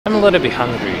I'm a little bit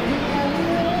hungry.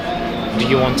 Do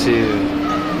you want to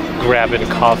grab a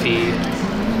coffee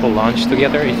or lunch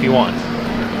together if you want?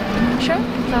 Sure,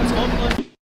 sounds good.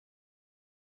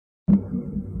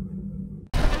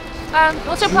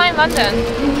 What's your plan in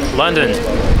London? London?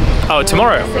 Oh,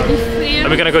 tomorrow. Are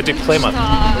we gonna go to Plymouth?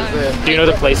 Do you know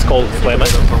the place called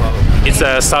Plymouth? It's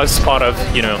a south part of,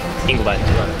 England.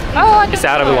 Oh, it's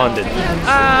out of London.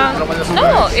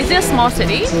 No, is it a small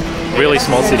city? Really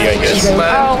small city, I guess.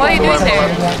 Oh, what are you doing there?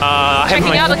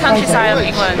 Checking out the countryside of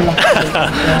England.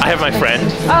 I have my friend.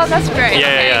 Oh, that's great.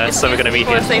 Yeah. So we're gonna meet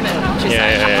him.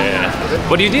 Yeah.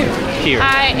 What do you do here?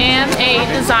 I am a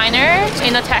designer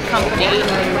in a tech company.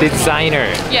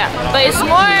 Designer. Yeah, but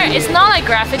it's not like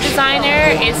graphic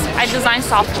designer. I design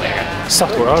software.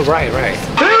 Software. Oh, right.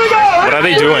 Here we go. What are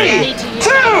they doing?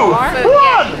 2,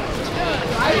 1.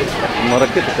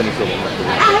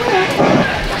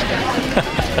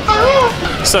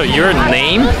 So your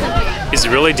name is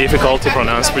really difficult to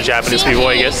pronounce for Japanese people,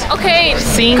 I guess. Okay,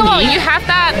 come on, you have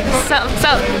that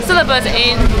syllabus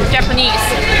in Japanese.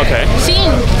 Okay.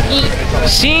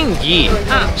 Shin Yi.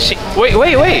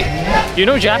 Wait. You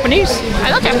know Japanese? I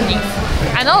know Japanese.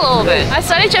 I know a little bit. I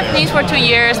studied Japanese for 2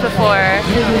 years before.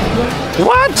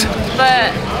 What?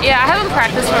 But yeah, I haven't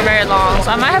practiced for very long,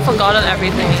 so I might have forgotten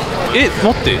everything. 待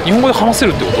って、日本語で話せ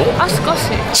るってこと？あ、少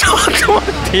し。ちょっと待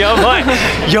って、やばい。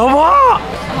やば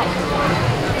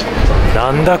ー。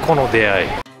なんだこの出会い。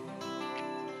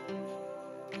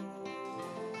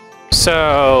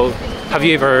So, have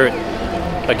you ever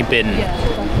been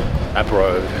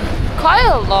abroad? Quite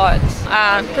a lot.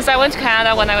 Because I went to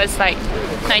Canada when I was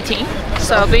 19.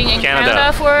 So being in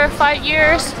Canada for 5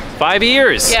 years. 5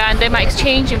 years? Yeah, and then my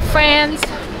exchange in France.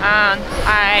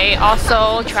 I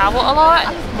also travel a lot.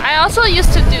 I also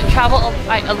used to travel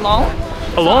alone.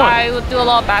 So I would do a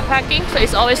lot of backpacking, so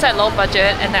it's always low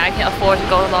budget, and then I can afford to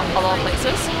go a lot of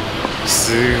places.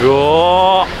 す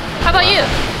ごー。 How about you?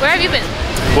 Where have you been?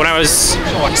 When I was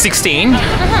 16,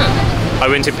 I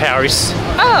went to Paris.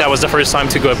 Oh. That was the first time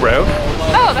to go abroad.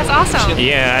 Oh, that's awesome.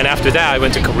 Yeah, and after that I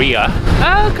went to Korea.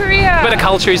 Oh, Korea. But the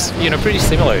culture is, pretty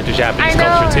similar to Japanese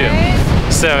culture too.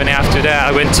 Right? So, and after that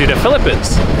I went to the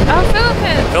Philippines. Oh,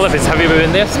 Philippines. Philippines, have you ever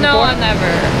been there before? No, I've never.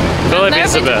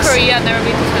 Philippines I've never been to Korea, I've never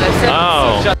been to Philippines.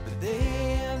 Oh.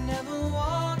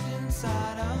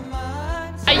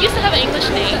 I used to have an English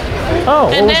name. Oh,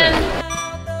 what and was then it?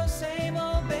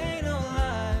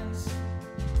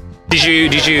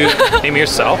 Did you name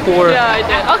yourself or? Yeah, I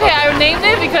did. Okay, I named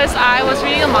it because I was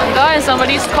reading a manga and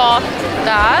somebody's called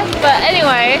that. But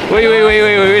anyway.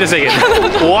 Wait a second.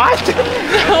 What?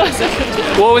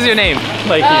 What was your name?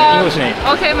 Your English name?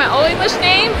 Okay, my old English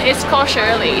name is called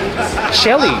Shirley.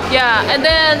 Shelly? Yeah, and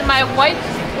then my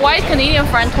white Canadian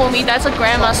friend told me that's a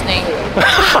grandma's name.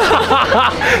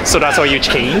 So that's why you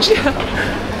changed?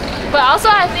 But also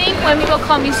I think when people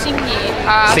call me Sing Yi,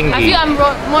 I feel I'm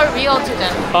more real to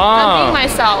them. I'm being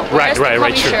myself. Whereas they call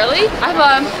me Shirley, I have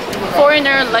a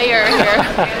foreigner layer here.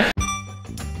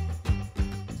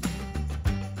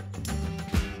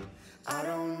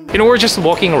 We're just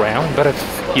walking around, but it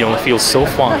feels so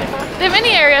fun. There are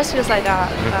many areas just like that.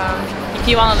 If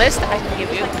you want a list, I can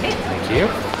give you. Thank you.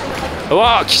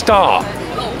 Wow, 来た.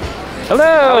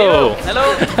 Hello. Hello.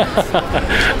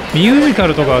 ミュージカ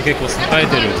ルとかは結構栄え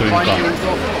てるというか、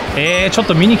ちょっ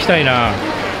と見に行きたいな。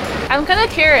I'm kind of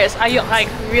curious. Are you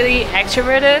really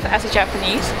extroverted as a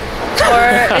Japanese,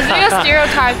 or is it a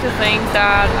stereotype to think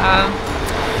that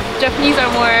Japanese are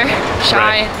more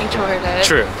shy and introverted?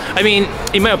 True. I mean,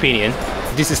 in my opinion,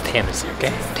 this is tendency.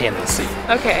 Okay, tendency.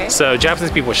 Okay. So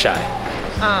Japanese people are shy.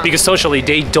 Because socially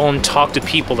they don't talk to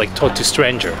people like talk to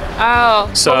stranger. Oh,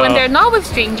 so but when they're not with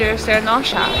strangers, they're not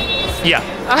shy. Yeah.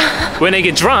 When they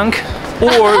get drunk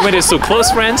or when they're so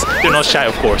close friends, they're not shy,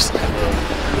 of course.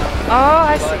 Oh,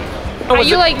 I see. Are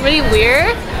you really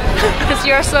weird? Because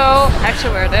you're so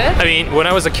extroverted. I mean, when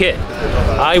I was a kid,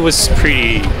 I was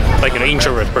pretty an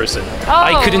introvert person. Oh.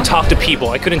 I couldn't talk to people.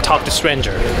 I couldn't talk to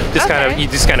stranger. This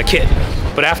kind of kid.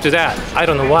 But after that, I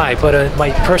don't know why, but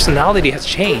my personality has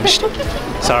changed.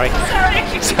 Sorry.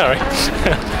 Sorry.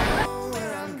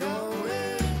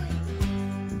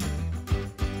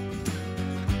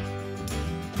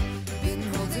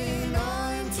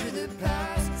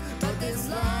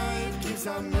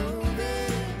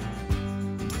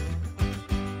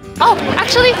 Oh,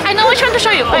 actually, I know which one to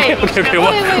show you. Wait. Okay.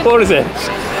 What is it?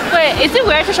 Wait, is it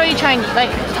weird to show you Chinese,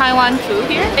 Taiwan food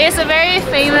here? It's a very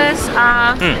famous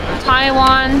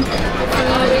Taiwan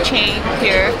food chain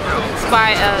here. It's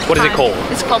by what is it called?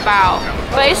 It's called Bao.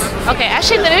 Rice? Okay,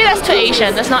 actually maybe that's too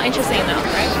Asian. That's not interesting enough,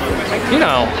 right? You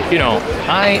know,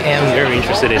 I am very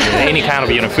interested in any kind of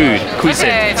food, cuisine.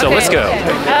 Okay, So okay, let's go. okay.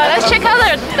 Let's check out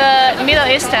the Middle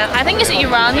Eastern. I think it's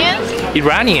Iranian.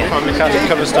 Iranian.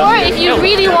 Or if you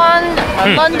really want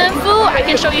London food, I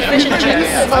can show you fish and chips.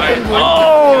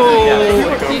 Oh,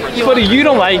 but you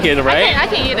don't like it, right? I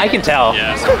can eat it. I can tell. No,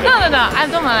 I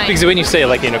don't mind. Because when you say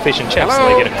like fish and chips,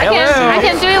 I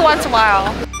can do it once in a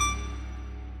while.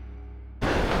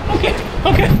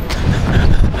 Okay.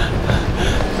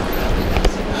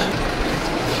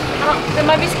 There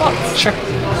might be spots. Sure.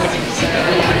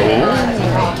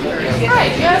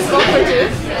 Alright, yes, go for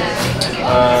juice.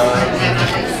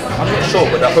 I'm not sure,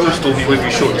 but the host will be with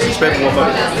you shortly. So spend more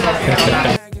money.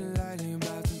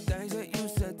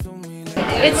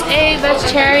 It's a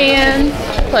vegetarian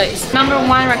place. Number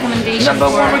one recommendation.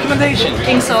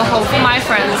 In Soho for my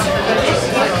friends.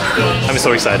 I'm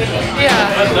so excited. Yeah.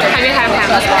 Have you had ham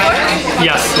before?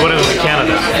 Yes, when I was in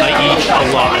Canada, I eat a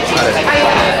lot.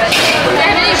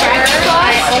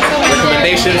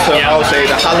 Recommendation, so I'll say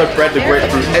the hallow bread, the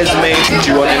grapefruit esme. Do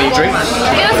you want any drinks?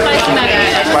 Yeah, spicy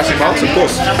nuggets. Spicy marks, of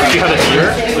course. Do you have it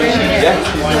here? Yeah.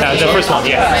 The first one,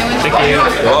 yeah. Thank you.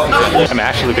 I'm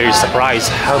actually very surprised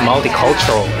how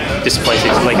multicultural this place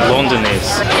is, like London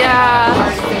is. Yeah.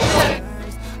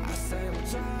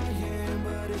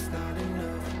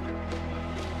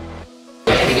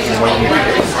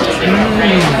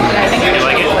 You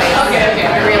like it?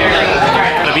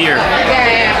 The beer.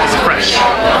 It's fresh. I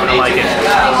like it.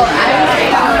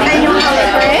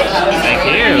 Thank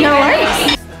you. No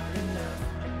worries.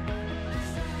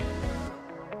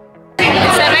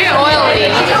 It's very oily.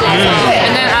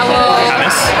 And then I will.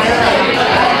 Hummus.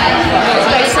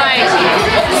 It's like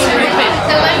stupid.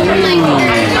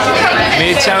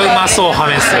 めちゃうまそう、ハ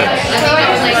メス。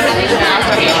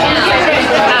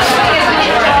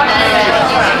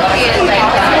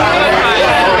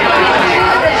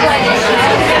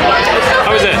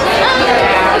How is it?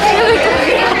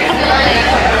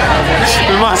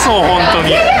 うまそう、本当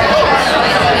に。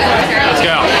Let's go.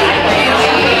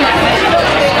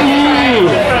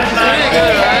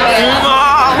 うま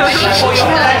ー。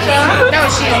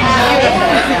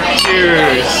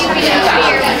Cheers.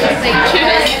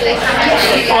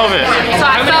 Love it. So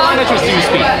How many languages do you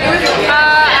speak?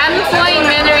 I'm fluent in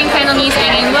Mandarin, Cantonese,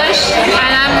 and English,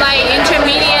 and I'm like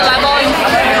intermediate level in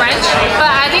French.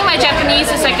 But I think my Japanese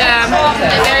is like a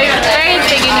very, very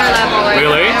beginner level. Right?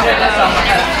 Really?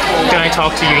 Can I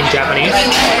talk to you in Japanese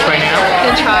right now?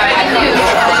 You can try.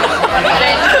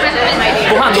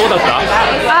 ご飯どうだった？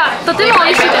あ、とても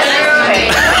美味しいです。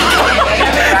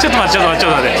ちょっと待って。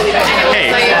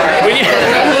Hey,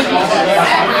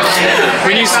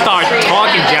 when you start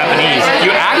talking Japanese,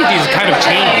 your attitude kind of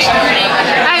changed.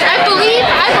 I believe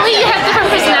you have different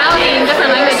personality in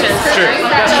different languages. True,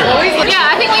 that's true.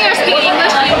 Yeah, I think when you're speaking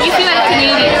English, you feel like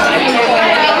Canadian.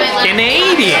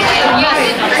 Canadian. Yes,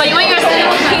 but when you're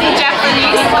speaking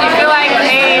Japanese, you feel like a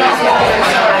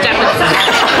Japanese.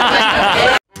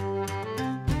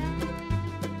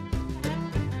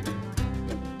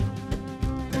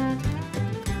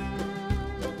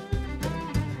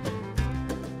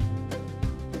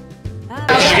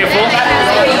 Did you get full? I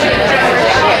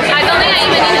don't think I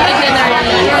even need to eat dinner.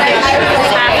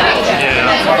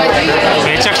 Yeah.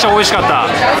 めちゃくちゃ美味しかった。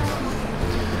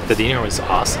The dinner was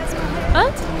awesome.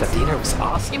 What? The dinner was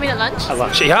awesome. You mean a lunch? A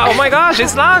lunch. Yeah. Oh my gosh,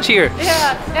 it's lunch here.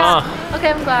 Yeah.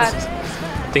 Okay, I'm glad.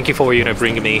 Thank you for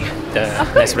bringing me the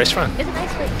nice restaurant. It's a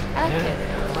nice place. I like it.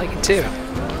 I like it too.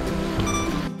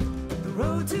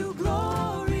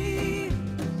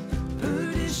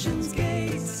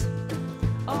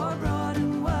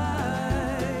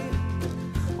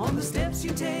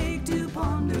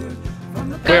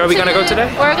 Where are we gonna go today?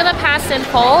 We're gonna pass St.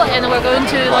 Paul and we're going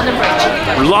to London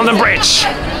Bridge. London Bridge!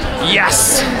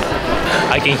 Yes!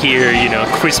 I can hear,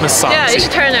 Christmas songs. Yeah, you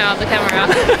should turn out the camera.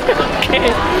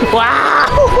 Okay. Wow!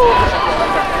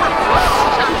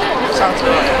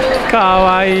 か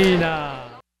わいいな。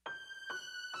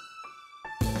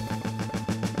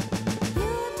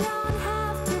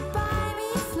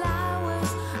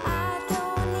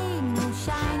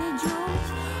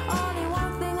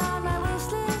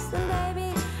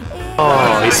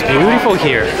Oh, it's beautiful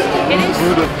here. It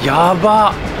is. や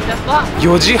ば。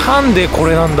4時半でこ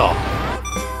れなんだ。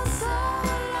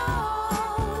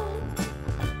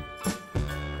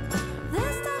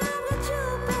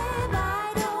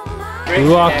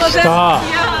うわ、来た。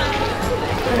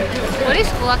What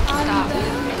is うわ、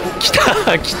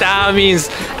来た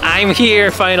means I'm here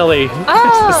finally.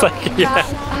 Oh, It's like, yeah.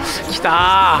 来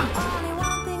た。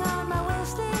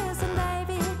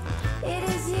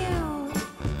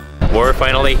We're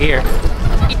finally here.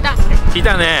 来た。来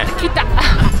たね。来た。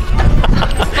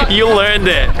You learned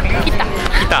it. 来た。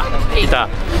来た。来た。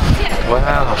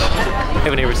Wow.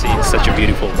 I've never seen such a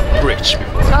beautiful bridge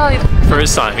before. Oh,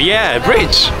 First time. Yeah,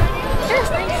 bridge. that's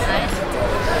nice.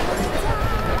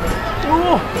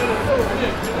 Oh.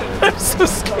 I'm so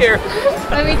scared.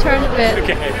 Let me turn a bit.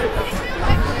 Okay.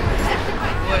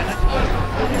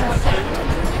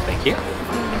 Thank you.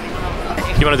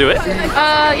 You want to do it?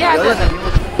 Yeah.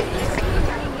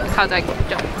 How do I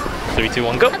jump? 3, 2,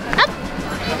 1, go.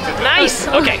 Nice.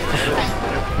 Okay.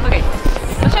 Okay.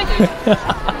 What should I do?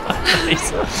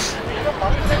 Nice.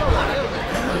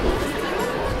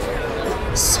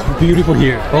 So beautiful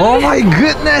here. Oh my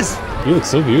goodness! You look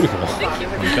so beautiful. Thank you.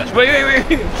 Oh my gosh.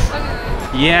 Wait.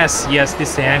 Yes,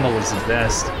 this angle is the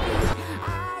best.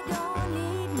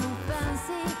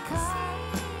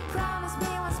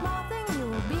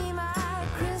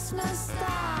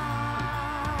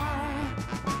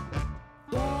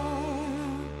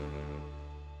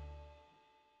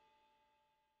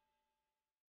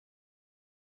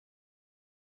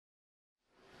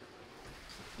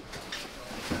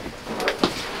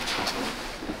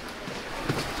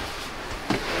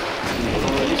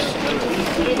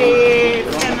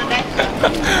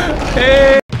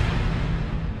 Hey!